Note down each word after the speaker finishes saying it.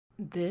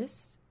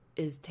This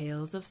is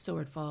Tales of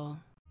Swordfall.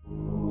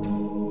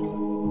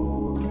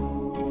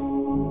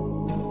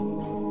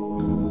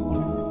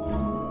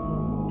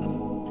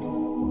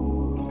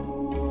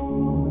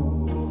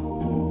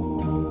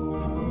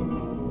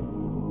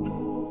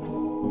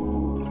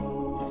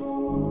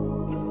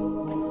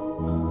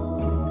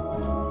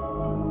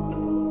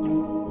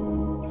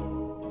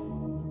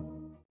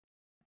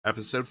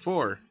 Episode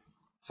 4,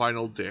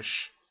 Final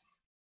Dish.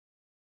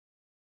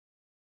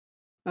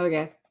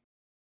 Okay.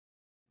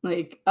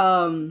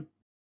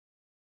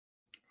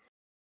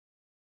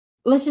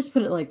 Let's just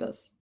put it like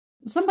this.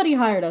 Somebody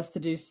hired us to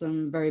do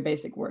some very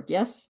basic work,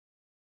 yes?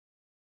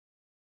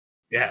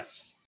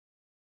 Yes.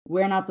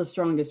 We're not the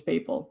strongest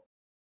people.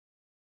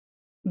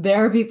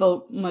 There are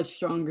people much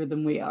stronger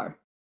than we are.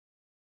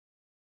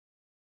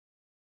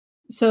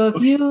 So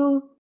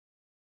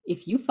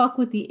if you fuck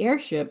with the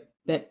airship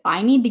that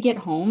I need to get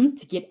home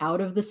to get out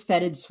of this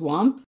fetid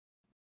swamp,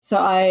 so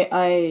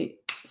I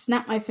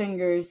snap my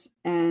fingers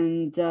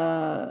and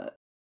all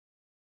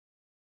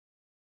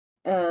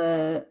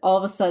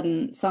of a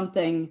sudden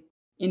something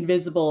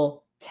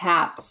invisible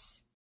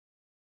taps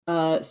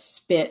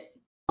Spit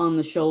on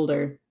the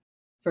shoulder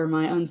for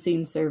my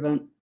unseen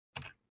servant.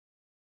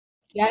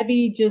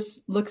 Gabby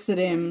just looks at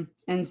him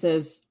and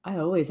says, I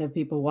always have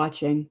people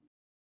watching.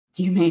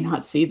 You may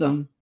not see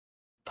them,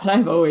 but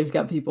I've always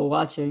got people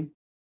watching.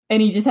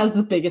 And he just has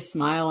the biggest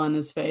smile on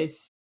his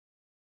face.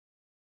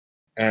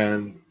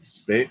 And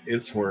Spit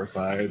is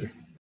horrified.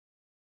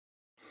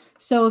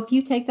 So if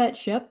you take that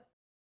ship,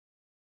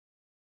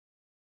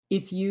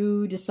 if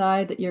you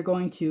decide that you're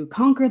going to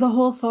conquer the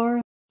whole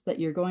forest, that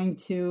you're going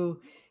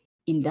to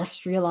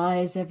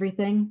industrialize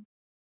everything,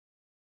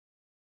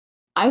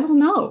 I will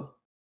know.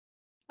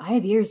 I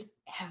have ears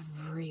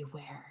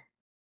everywhere.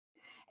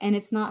 And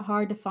it's not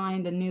hard to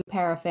find a new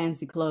pair of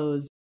fancy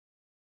clothes.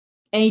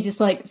 And he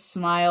just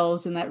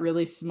smiles in that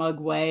really smug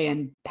way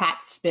and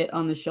pats Spit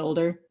on the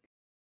shoulder.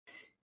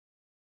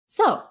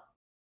 So,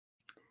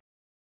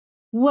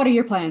 what are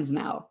your plans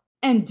now?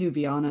 And do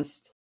be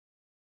honest.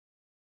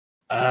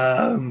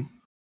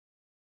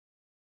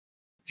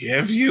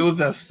 Give you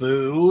the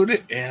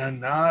food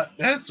and not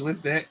mess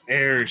with the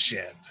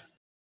airship.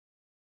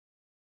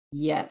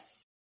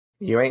 Yes.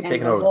 You ain't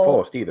taking over the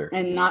forest either.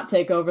 And not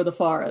take over the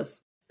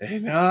forest.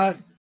 And not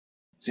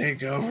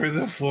take over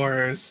the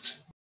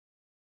forest.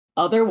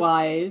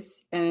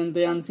 Otherwise, and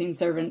the unseen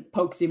servant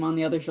pokes him on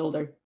the other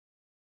shoulder.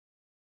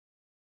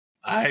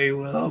 I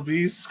will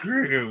be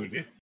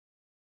screwed.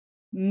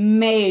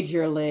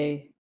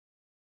 Majorly.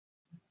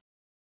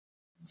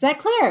 Is that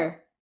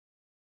clear?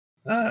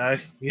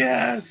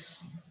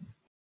 Yes.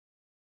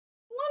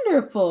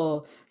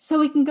 Wonderful. So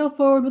we can go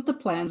forward with the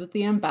plans with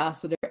the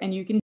ambassador, and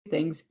you can do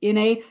things in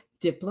a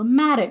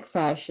diplomatic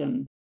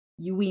fashion.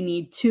 We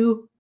need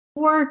to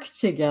work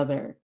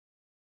together.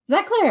 Is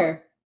that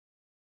clear?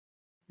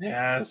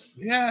 Yes.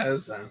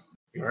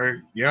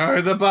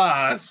 You're the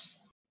boss.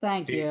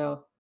 Thank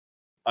you.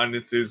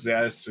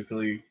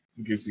 Unenthusiastically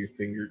gives you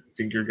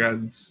finger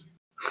guns.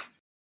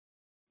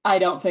 I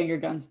don't finger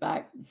guns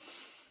back.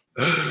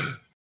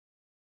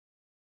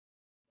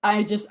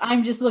 I'm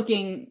just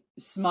looking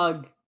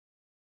smug.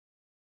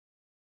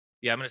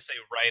 Yeah, I'm gonna say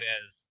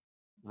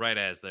right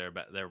as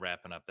they're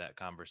wrapping up that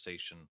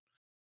conversation,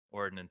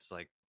 Ordnance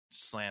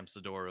slams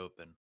the door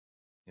open.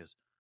 He goes,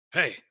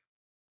 "Hey,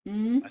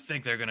 I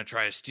think they're gonna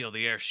try to steal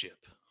the airship."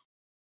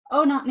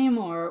 Oh, not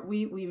anymore.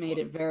 We made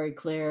it very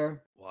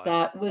clear. Why?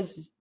 That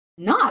was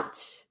not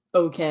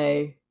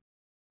okay.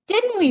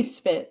 Didn't we,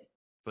 Spit?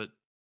 But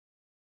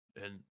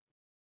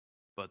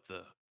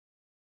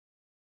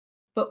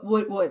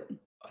what?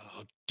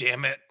 Oh,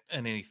 damn it!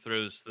 And then he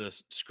throws the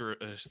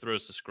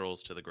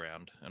scrolls to the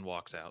ground and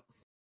walks out.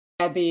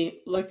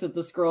 Abby looks at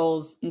the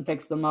scrolls and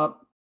picks them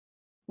up.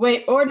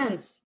 Wait,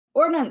 Ordnance!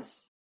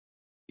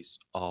 He's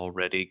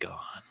already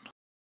gone.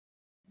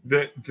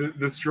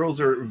 The scrolls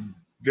are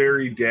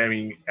very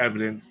damning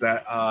evidence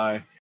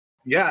that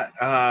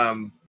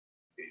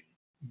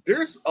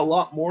there's a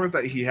lot more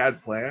that he had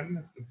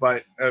planned,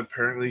 but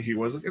apparently he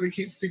wasn't going to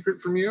keep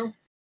secret from you.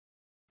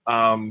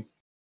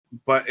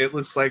 But it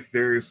looks like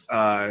there's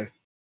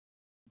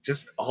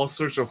just all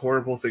sorts of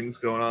horrible things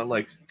going on,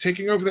 like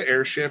taking over the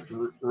airship,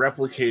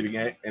 replicating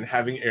it, and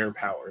having air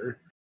power.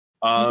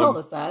 You told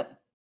us that.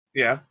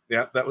 Yeah,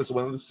 that was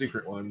one of the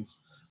secret ones.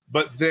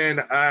 But then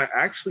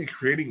actually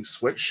creating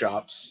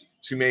sweatshops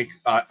to make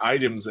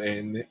items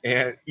in,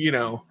 and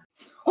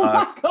Oh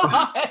my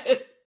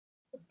god!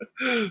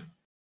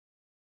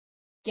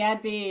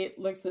 Gadby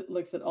looks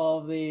at all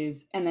of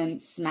these and then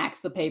smacks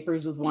the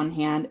papers with one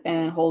hand and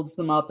then holds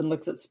them up and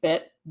looks at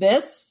Spit.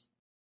 This?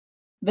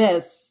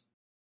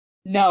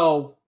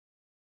 No.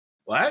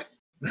 What?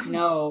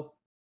 No.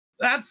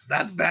 That's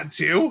bad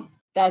too.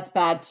 That's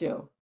bad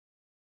too.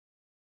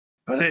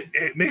 But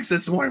it makes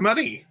us more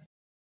money.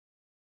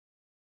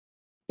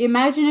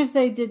 Imagine if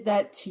they did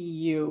that to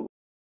you.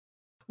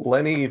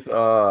 Lenny's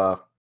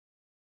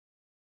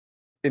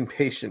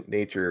impatient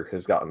nature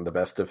has gotten the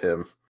best of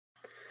him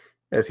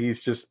as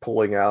he's just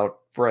pulling out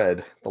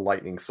Fred, the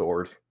lightning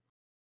sword.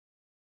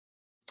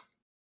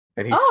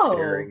 And he's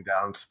staring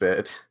down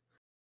Spit.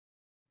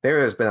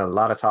 There has been a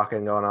lot of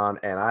talking going on,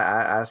 and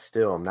I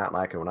still am not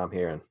liking what I'm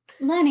hearing.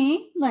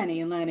 Lenny.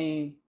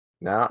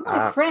 No,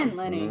 My friend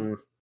Lenny.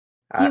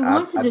 You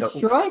want to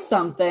destroy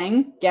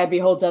something? Gabby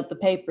holds out the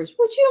papers.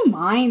 Would you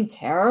mind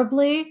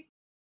terribly?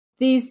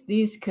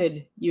 These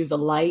could use a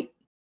light.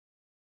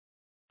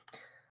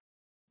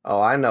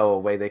 Oh, I know a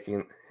way they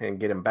can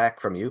get him back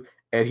from you.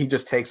 And he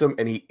just takes them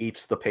and he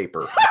eats the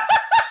paper.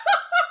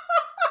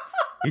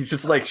 He's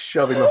just like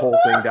shoving the whole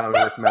thing down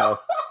in his mouth,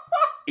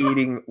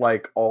 eating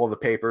like all the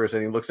papers,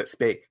 and he looks at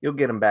Spit. You'll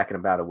get him back in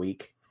about a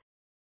week.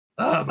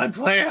 My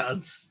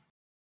plans.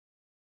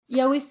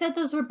 Yeah, we said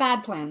those were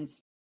bad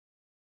plans.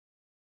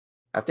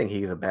 I think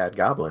he's a bad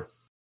goblin.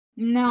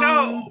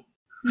 No,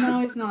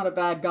 he's not a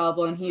bad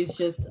goblin. He's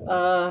just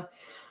a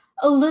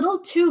little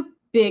too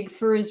big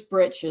for his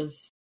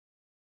britches.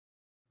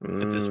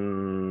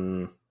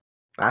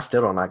 I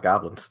still don't like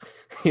goblins.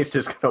 He's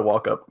just gonna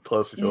walk up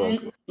closer to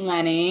him.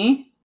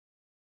 Lenny.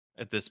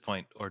 At this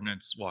point,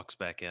 Ordnance walks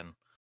back in.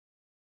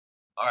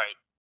 All right,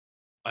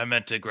 I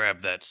meant to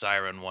grab that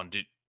siren one.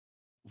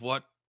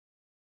 What?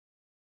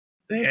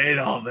 They ate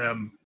all of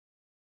them.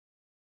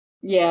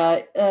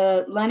 Yeah,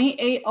 Lenny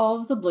ate all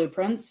of the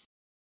blueprints.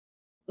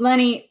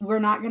 Lenny, we're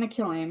not going to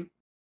kill him.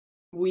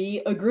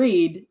 We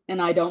agreed,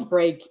 and I don't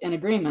break an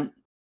agreement.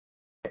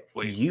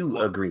 Wait, you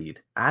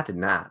agreed. I did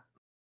not.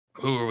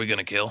 Who are we going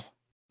to kill?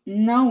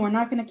 No, we're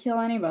not going to kill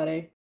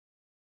anybody.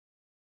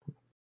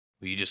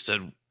 Well, you just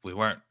said we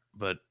weren't,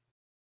 but...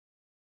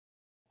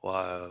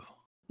 Wow.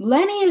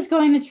 Lenny is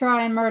going to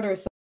try and murder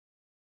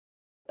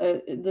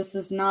someone. This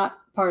is not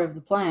part of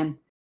the plan.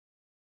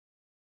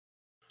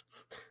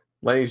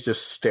 Lenny's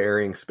just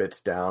staring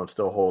Spitz down,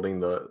 still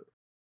holding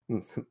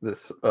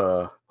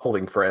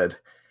holding Fred.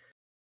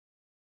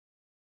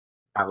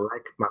 I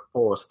like my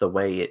force the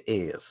way it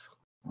is.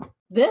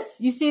 This?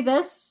 You see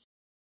this?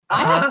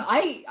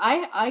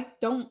 I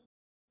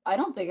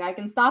don't think I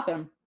can stop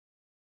him.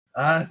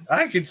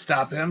 I can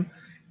stop him.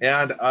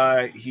 And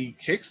he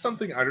kicks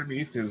something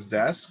underneath his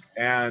desk,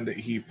 and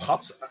he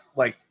pops,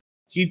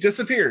 he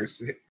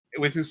disappears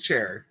with his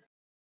chair.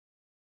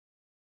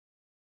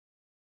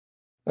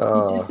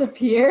 He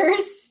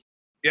disappears?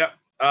 Yep.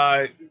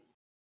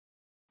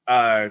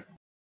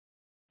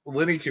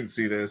 Lenny can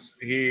see this.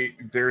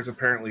 There's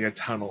apparently a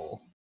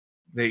tunnel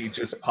that he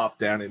just popped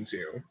down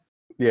into.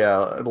 Yeah,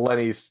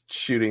 Lenny's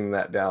shooting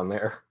that down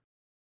there.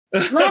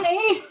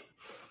 Lenny!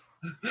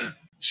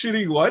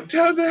 Shooting what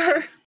down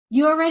there?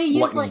 You already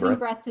used lightning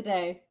breath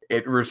today.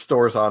 It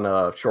restores on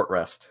a short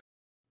rest,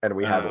 and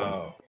we have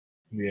one.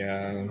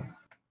 Yeah.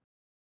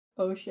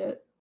 Oh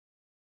shit.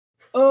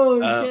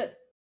 Shit.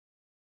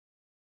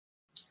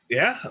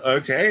 Yeah,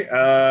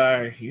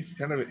 okay. He's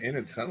kind of in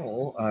a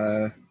tunnel.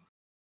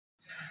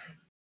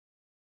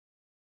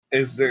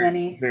 There's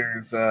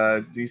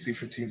DC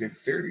 15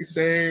 dexterity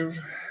save.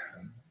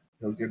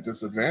 He'll get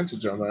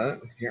disadvantage on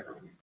that. He can't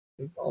really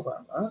think all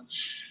that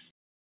much.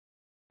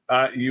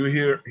 You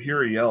hear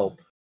a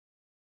yelp,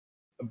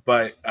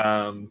 but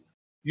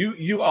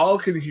you all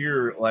can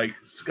hear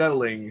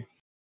scuttling,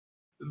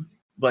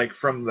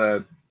 from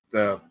the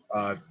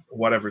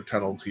whatever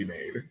tunnels he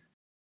made.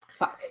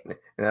 Fuck.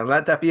 And I'll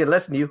let that be a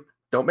lesson to you.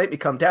 Don't make me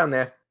come down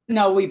there.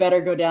 No, we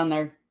better go down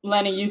there.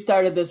 Lenny, you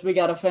started this. We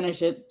gotta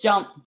finish it.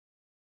 Jump.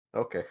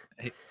 Okay.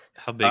 Hey,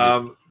 how big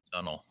is the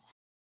tunnel?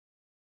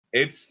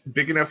 It's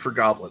big enough for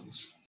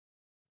goblins.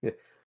 Yeah.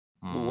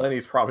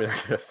 Lenny's probably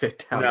not gonna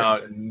fit down there.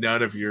 No,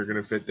 none of you are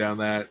gonna fit down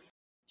that.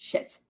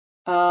 Shit.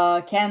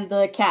 Can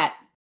the cat?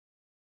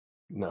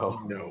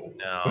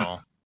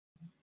 No.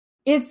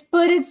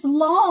 It's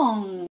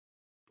long.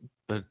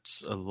 But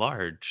it's a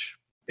large.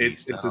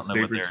 It's a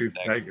saber-toothed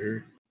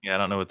tiger. Yeah, I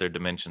don't know what their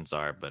dimensions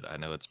are, but I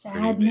know it's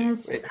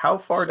Sadness. pretty big. Wait, how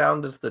far down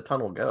does the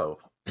tunnel go?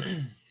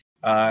 You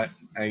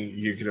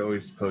could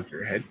always poke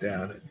your head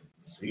down and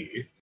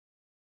see.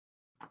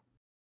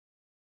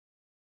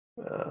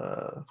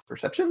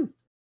 Perception?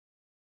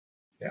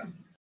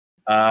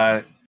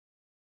 Yeah.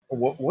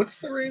 What's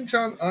the range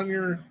on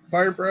your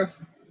fire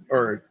breath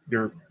or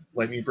your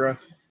lightning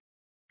breath?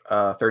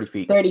 30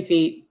 feet. 30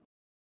 feet.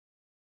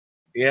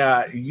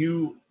 Yeah,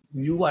 you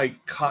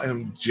caught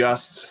him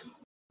just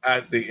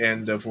at the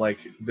end of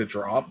the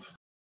drop,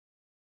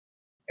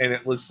 and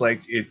it looks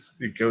like it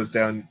goes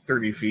down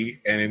 30 feet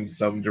and in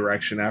some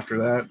direction after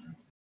that.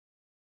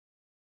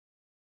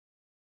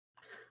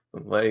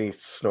 Lenny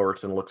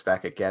snorts and looks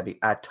back at Gabby.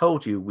 I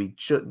told you we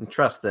shouldn't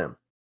trust them.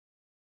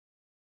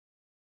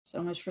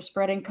 So much for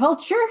spreading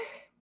culture.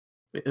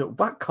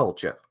 What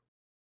culture?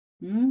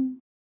 It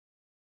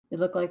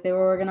looked like they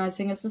were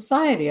organizing a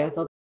society. I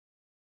thought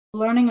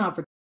learning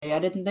opportunity. I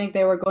didn't think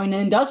they were going to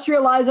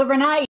industrialize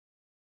overnight.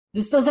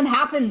 This doesn't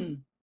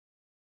happen.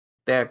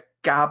 They're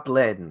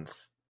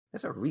goblins.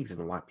 There's a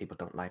reason why people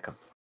don't like them.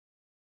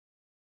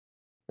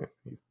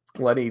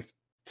 Lenny,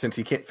 since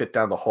he can't fit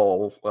down the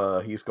hole,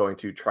 he's going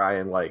to try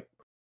and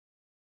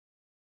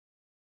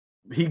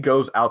he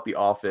goes out the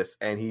office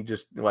and he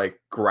just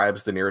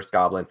grabs the nearest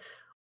goblin.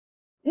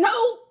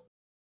 No!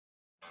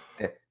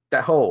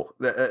 That hole,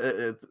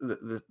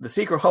 the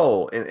secret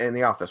hole in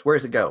the office.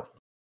 Where's it go?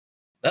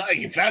 Oh,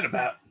 you found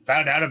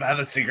out about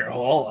the secret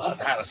hole? Oh,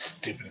 that was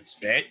stupid as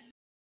spit.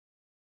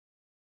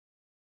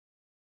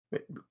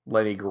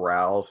 Lenny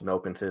growls and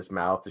opens his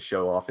mouth to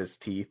show off his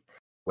teeth.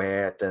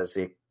 Where does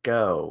it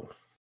go?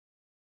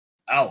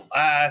 Oh,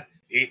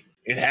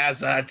 it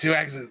has 2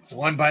 exits,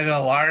 one by the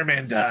alarm,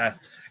 and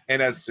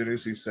as soon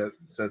as he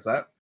says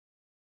that,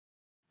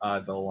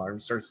 the alarm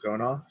starts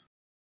going off.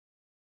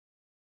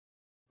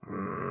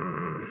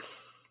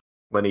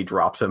 Lenny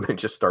drops him and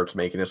just starts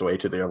making his way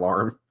to the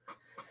alarm.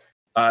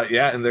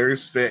 Yeah, and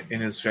there's Spit in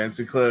his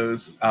fancy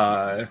clothes,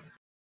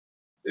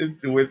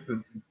 with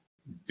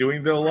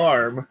doing the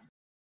alarm.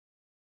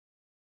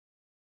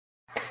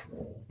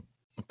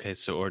 Okay,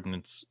 so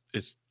Ordnance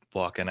is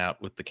walking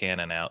out with the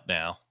cannon out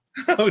now.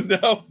 Oh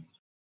no!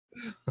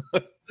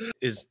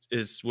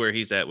 Is where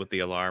he's at with the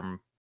alarm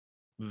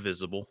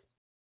visible?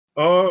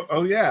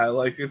 Oh yeah,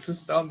 like it's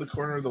just on the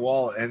corner of the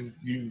wall, and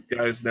you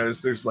guys notice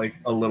there's like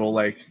a little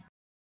like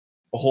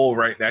a hole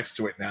right next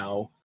to it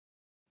now,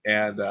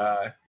 and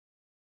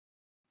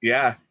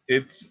yeah,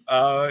 it's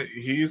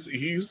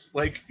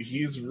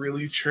he's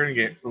really churning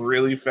it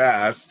really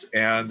fast,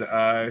 and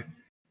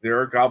there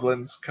are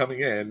goblins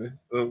coming in,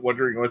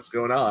 wondering what's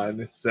going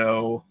on.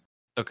 So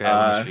okay,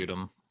 I want to shoot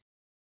him.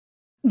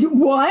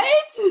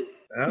 What?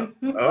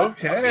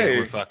 Okay, Yeah,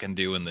 we're fucking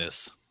doing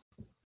this.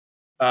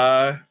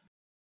 I'm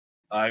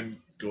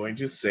going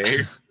to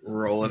say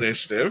roll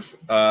initiative.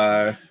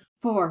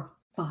 For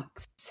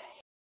fuck's sake.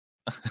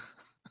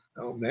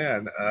 Oh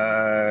man,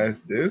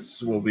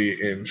 this will be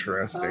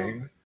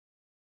interesting.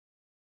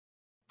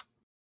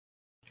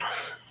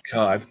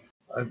 God,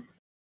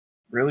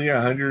 really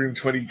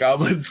 120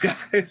 goblins,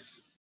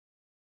 guys?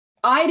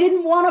 I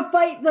didn't want to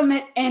fight them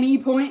at any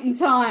point in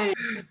time.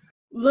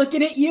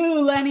 Looking at you,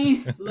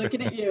 Lenny.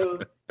 Looking at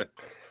you.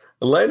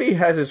 Lenny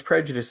has his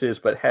prejudices,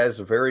 but has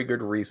very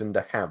good reason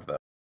to have them.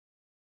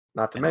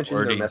 Not to mention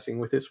they're messing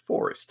with his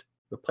forest,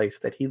 the place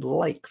that he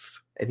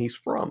likes and he's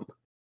from.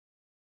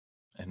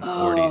 And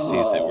Ordy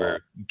sees that we're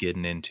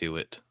getting into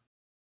it.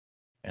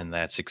 And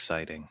that's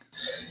exciting.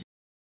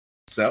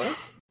 So,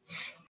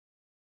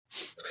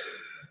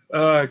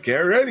 get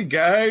ready,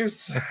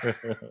 guys.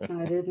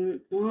 I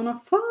didn't want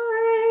to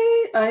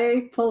fight.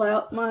 I pull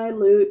out my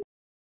loot.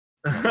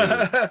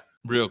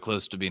 Real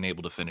close to being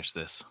able to finish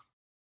this.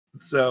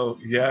 So,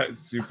 yeah,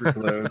 it's super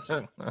close.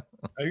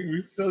 We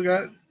still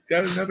got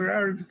another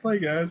hour to play,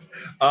 guys.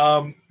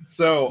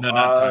 So no,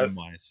 not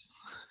time-wise.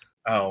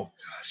 Oh,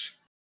 gosh.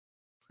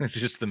 It's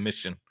just the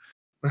mission.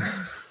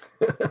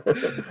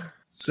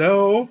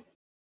 So,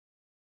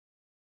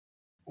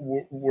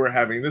 we're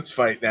having this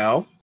fight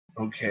now.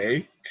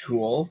 Okay,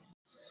 cool.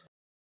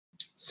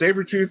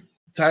 Sabretooth,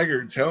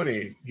 Tiger,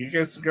 Tony, you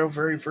guys go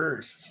very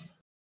first.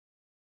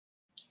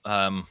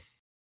 I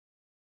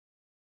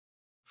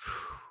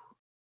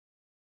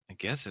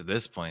guess at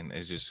this point,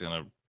 it's just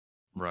going to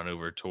run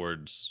over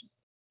towards...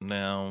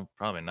 No,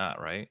 probably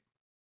not, right?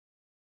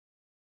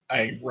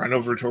 I run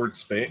over towards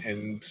Spit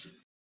and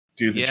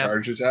do the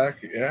charge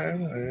attack,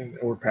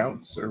 or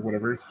pounce, or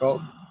whatever it's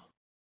called.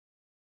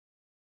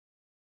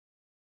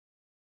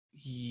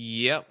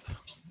 Yep.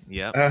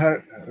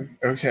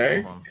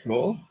 Okay,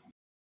 cool.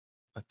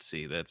 Let's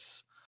see,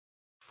 that's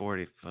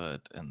 40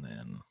 foot, and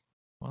then...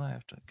 Well,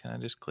 can I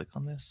just click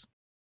on this?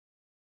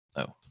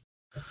 Oh.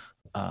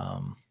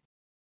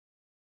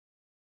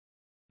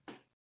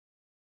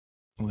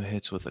 It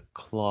hits with a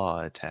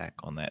claw attack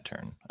on that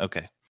turn.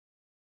 Okay.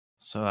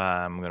 So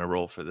I'm going to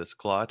roll for this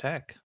claw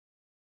attack.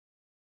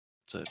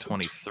 It's a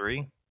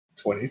 23.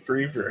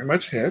 23 very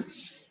much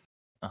hits.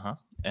 Uh-huh.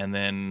 And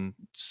then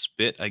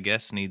Spit, I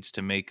guess, needs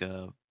to make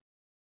a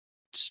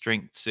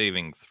strength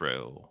saving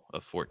throw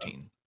of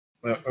 14.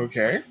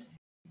 Okay.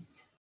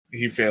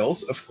 He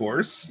fails, of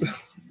course.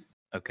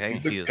 Okay.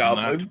 He's a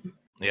goblin.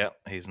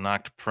 He's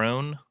knocked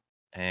prone,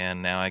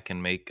 and now I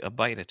can make a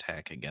bite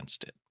attack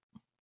against it.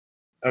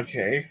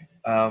 Okay.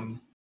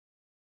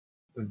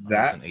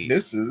 That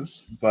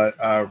misses, but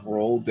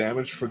roll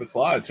damage for the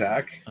claw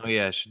attack. Oh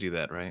yeah, I should do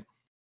that, right?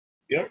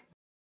 Yep.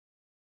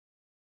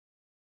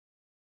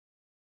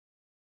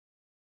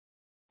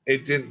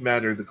 It didn't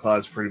matter. The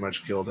claws pretty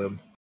much killed him.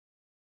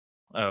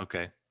 Oh,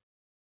 okay.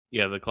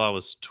 Yeah, the claw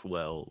was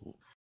 12.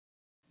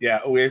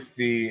 Yeah, with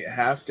the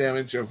half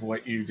damage of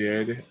what you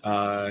did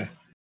to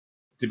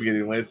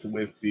begin with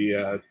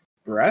the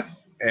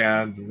breath,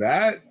 and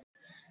that,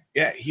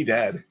 yeah, he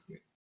dead.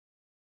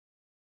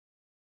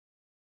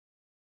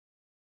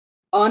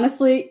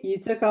 Honestly, you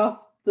took off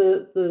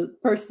the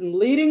person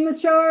leading the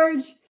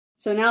charge,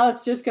 so now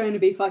it's just going to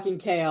be fucking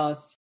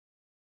chaos.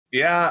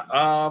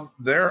 Yeah,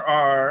 there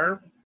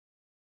are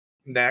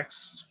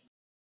next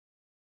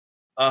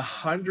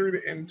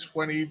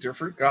 120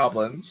 different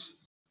goblins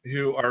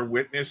who are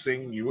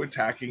witnessing you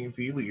attacking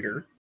the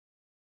leader.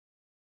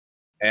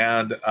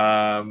 And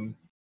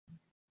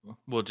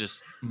well,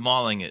 just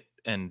mauling it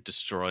and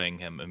destroying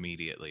him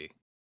immediately.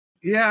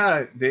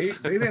 Yeah, they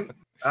didn't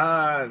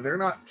they're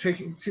not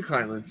taking too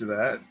kindly to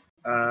that.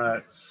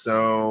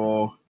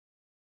 So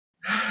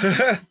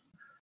God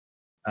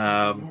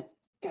damn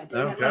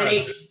oh it, Lenny.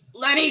 gosh.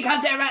 Lenny,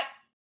 God damn it.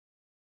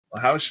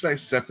 Well, how should I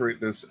separate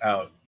this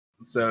out?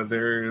 So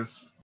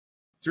there's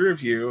 3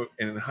 of you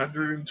and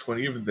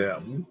 120 of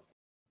them.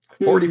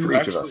 40 for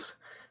each of us.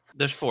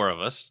 There's 4 of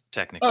us,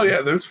 technically. Oh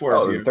yeah, there's 4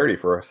 of you. 30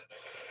 for us.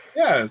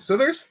 Yeah, so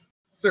there's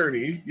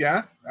 30,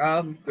 yeah.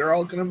 They're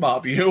all gonna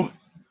mob you.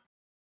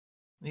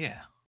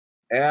 Yeah.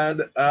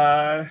 And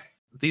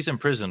these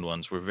imprisoned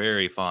ones were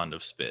very fond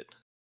of Spit.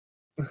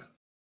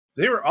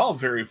 They were all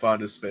very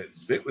fond of Spit.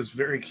 Spit was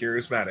very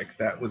charismatic.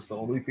 That was the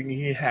only thing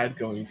he had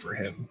going for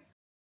him.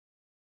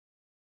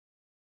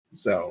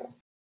 So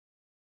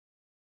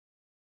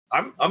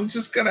I'm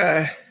just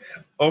gonna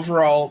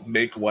overall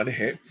make 1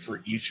 hit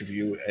for each of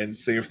you and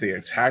say if they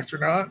attacked or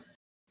not.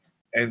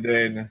 And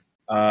then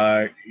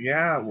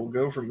yeah, we'll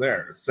go from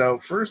there. So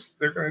first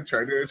they're gonna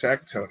try to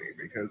attack Tony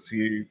because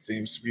he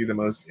seems to be the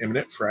most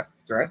imminent threat.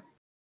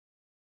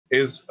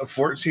 Is a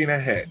 14 a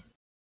hit?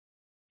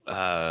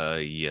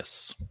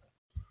 Yes.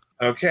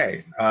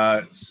 Okay,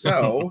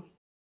 so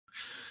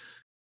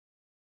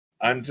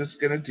I'm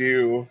just gonna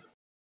do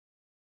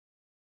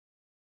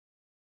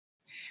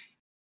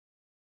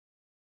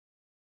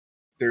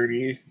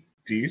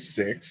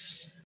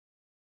 $30d6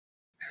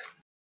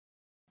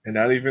 and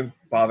not even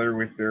bother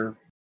with their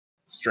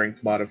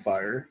strength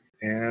modifier.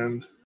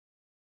 And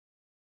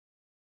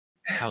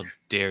how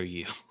dare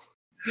you?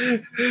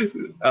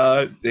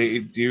 They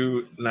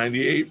do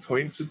 98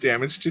 points of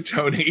damage to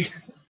Tony.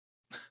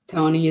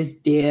 Tony is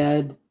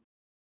dead.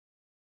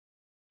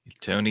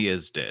 Tony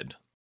is dead.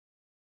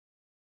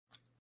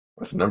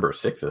 What's the number of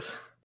 6s?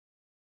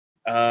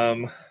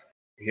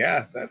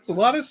 Yeah, that's a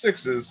lot of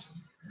 6s.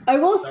 I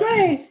will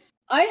say,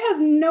 I have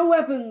no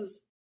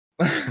weapons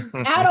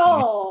at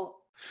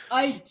all.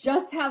 I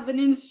just have an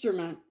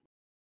instrument.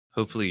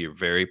 Hopefully you're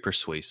very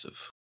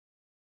persuasive.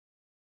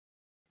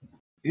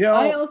 Yeah.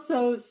 I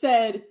also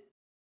said,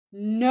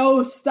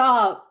 no,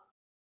 stop.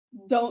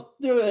 Don't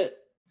do it.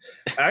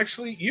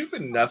 Actually, you've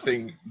been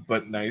nothing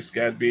but nice,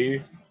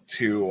 Gadby,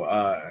 to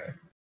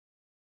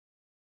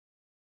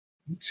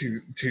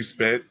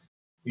Spit.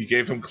 You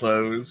gave him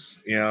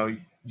clothes,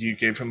 you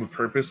gave him a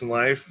purpose in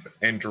life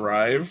and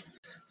drive.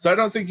 So I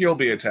don't think you'll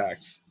be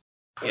attacked.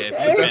 Yeah,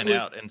 if you ran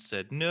out and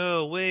said,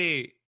 no,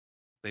 wait,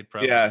 they'd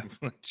probably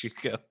let you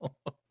go.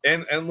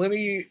 And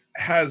Lenny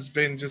has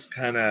been just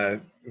kind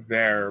of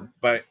there,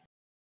 but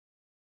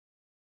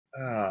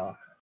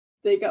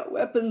they got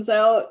weapons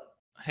out.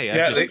 Hey,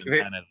 I've just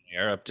been kind of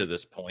there up to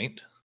this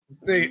point.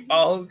 They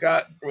all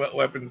got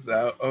weapons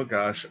out. Oh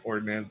gosh,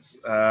 ordnance.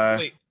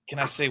 Wait, can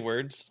I say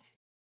words?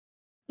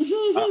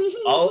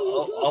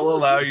 I'll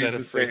allow you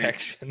to say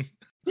action.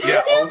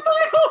 Yeah,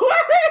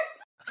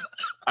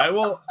 I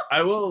will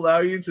allow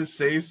you to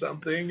say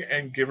something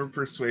and give a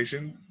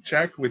persuasion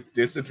check with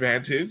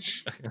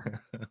disadvantage.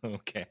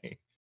 Okay.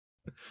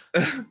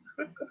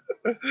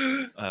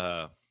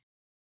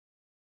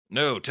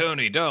 No,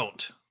 Tony,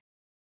 don't.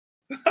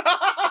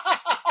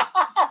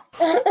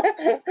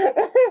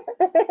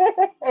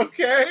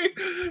 Okay,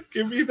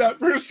 give me that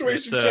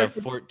persuasion check.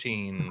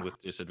 14 with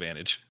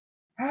disadvantage.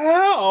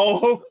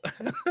 How?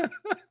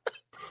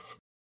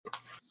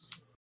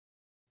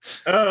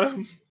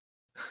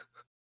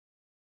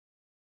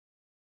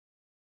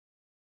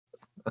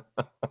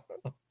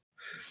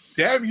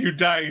 Damn you,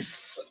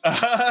 dice.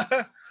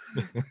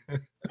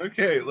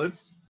 Okay,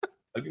 let's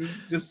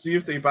just see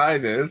if they buy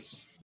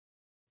this.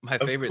 My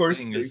favorite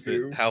thing is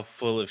how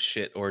full of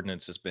shit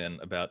Ordnance has been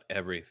about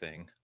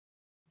everything.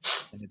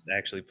 And it's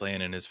actually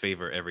playing in his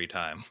favor every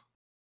time.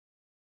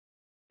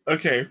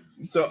 Okay,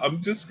 so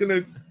I'm just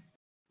gonna,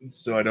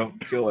 so I don't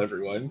kill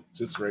everyone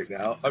just right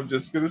now, I'm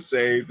just gonna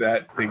say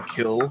that they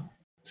kill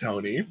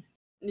Tony.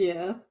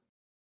 Yeah.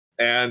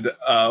 And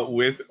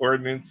with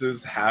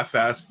Ordnance's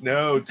half-assed,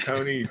 no,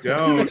 Tony,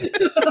 don't.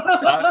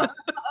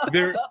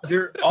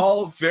 They're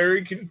all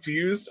very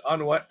confused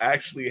on what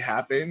actually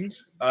happened.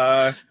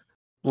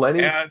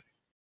 Lenny?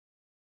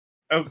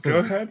 Oh, go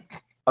ahead.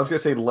 I was going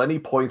to say, Lenny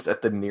points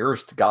at the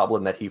nearest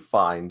goblin that he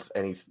finds,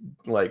 and he's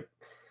like,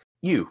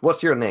 you,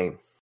 what's your name?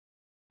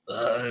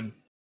 My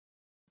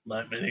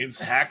name's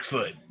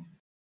Hackfoot.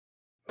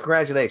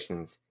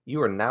 Congratulations.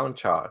 You are now in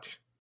charge.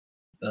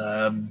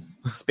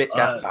 Spit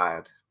got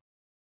fired.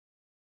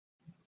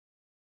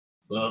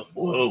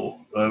 Whoa,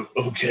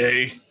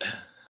 okay.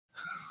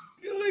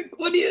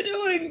 What are you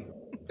doing?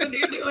 What are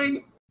you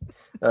doing?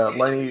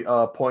 Lenny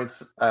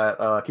points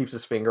at, keeps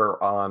his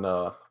finger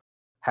on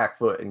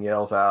Hackfoot and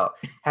yells out,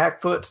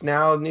 Hackfoot's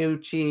now new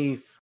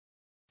chief.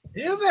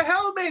 Who the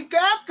hell made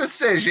that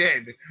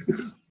decision?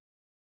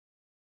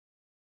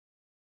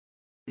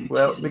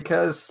 Well,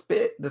 because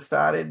Spit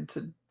decided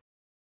to...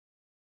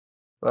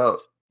 Well,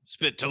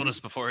 Spit told us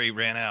before he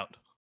ran out.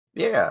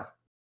 Yeah.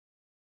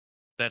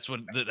 That's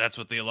what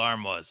the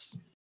alarm was.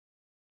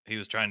 He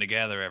was trying to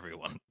gather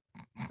everyone.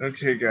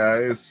 Okay,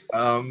 guys.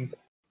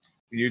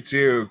 You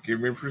two, give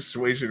me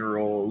persuasion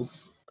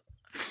rolls.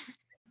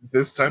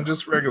 This time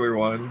just regular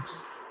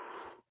ones.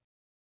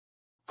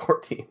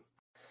 14.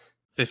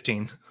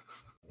 15.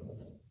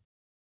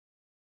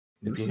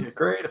 It'd be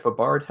great if a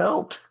bard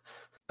helped.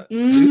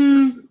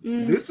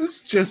 This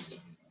is just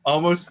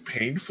almost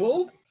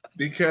painful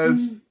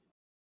because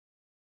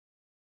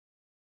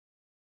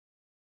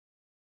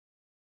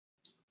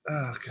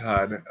oh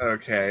god,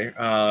 okay.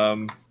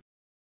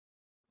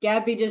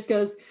 Gabby just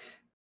goes,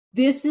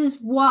 "This is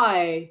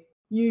why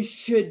you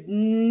should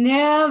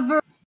never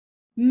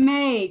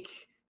make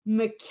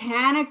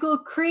mechanical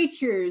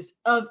creatures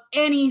of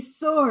any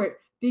sort,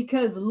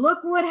 because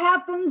look what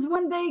happens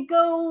when they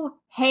go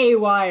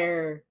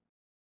haywire."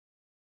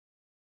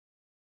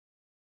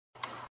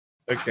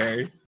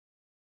 Okay.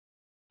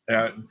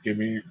 Give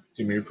me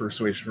a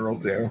persuasion roll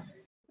too.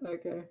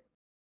 Okay.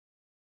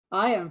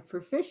 I am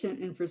proficient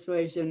in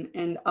persuasion,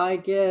 and I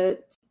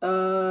get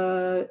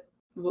what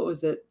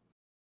was it?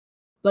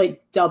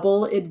 Like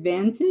double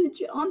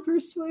advantage on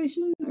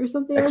persuasion or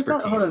something like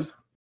that. Hold on.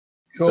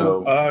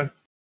 Cool. So,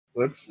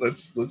 let's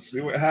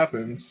see what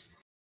happens.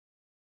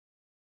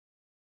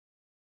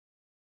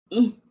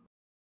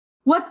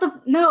 What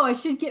the? No, I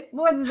should get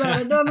more than that.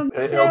 I don't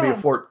understand.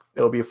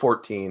 It'll be a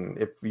 14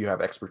 if you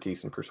have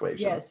expertise in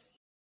persuasion. Yes.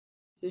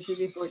 So it should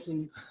be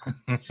 14.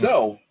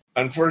 So,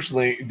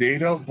 unfortunately, they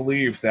don't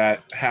believe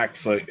that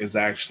Hackfoot is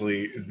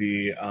actually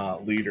the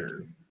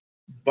leader,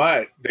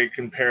 but they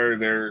compare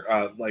their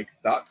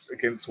thoughts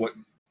against what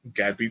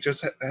Gadby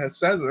just has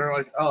said, and they're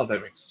like, "Oh,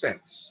 that makes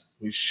sense.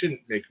 We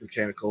shouldn't make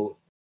mechanical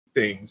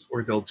things,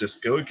 or they'll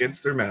just go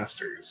against their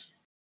masters."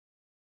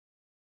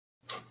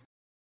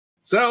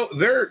 So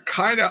they're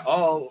kind of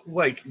all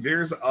like,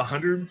 there's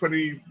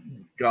 120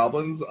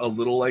 goblins a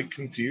little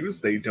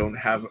confused. They don't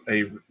have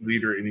a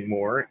leader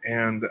anymore,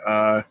 and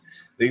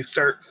they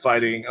start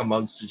fighting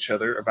amongst each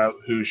other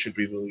about who should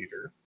be the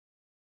leader.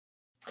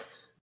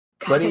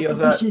 Guys,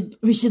 I think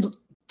we should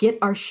get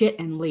our shit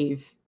and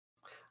leave.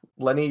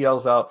 Lenny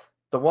yells out,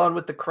 "The one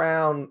with the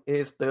crown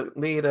is the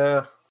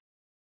leader."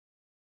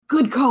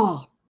 Good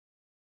call.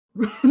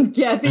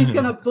 Gabby's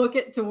gonna book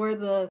it to where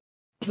the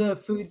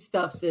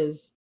foodstuffs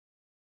is.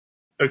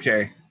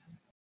 Okay.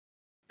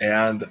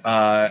 And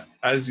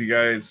as you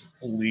guys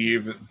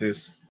leave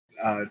this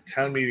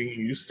town meeting,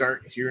 you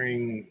start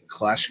hearing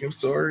clashing of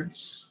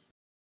swords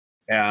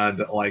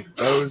and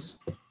bows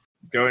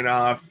going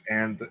off,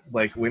 and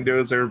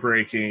windows are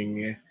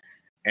breaking,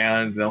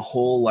 and the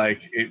whole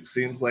it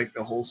seems like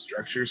the whole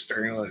structure is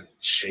starting to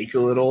shake a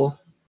little.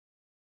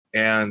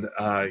 And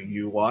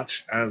you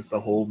watch as the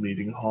whole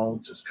meeting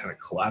hall just kind of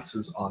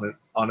collapses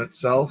on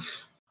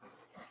itself.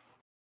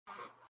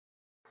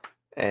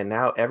 And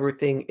now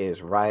everything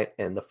is right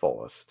in the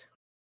forest.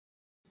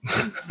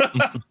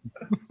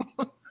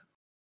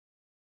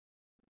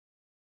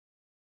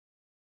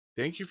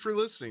 Thank you for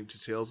listening to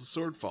Tales of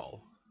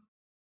Swordfall.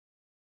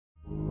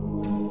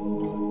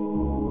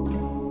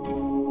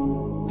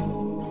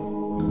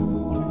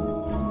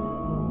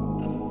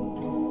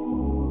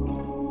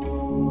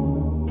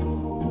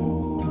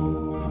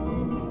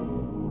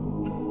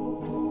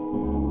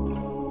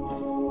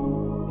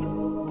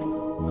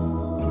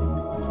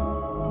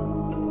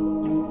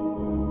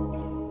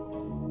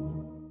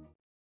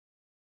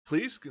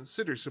 Please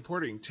consider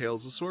supporting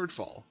Tales of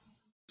Swordfall.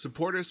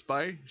 Support us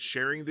by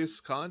sharing this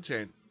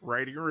content,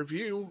 writing a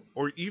review,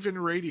 or even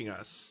rating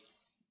us.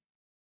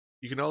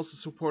 You can also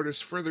support us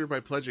further by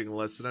pledging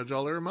less than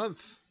 $1 a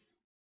month.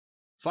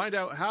 Find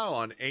out how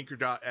on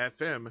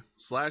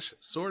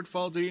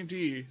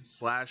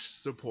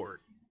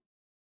anchor.fm/swordfalldnd/support.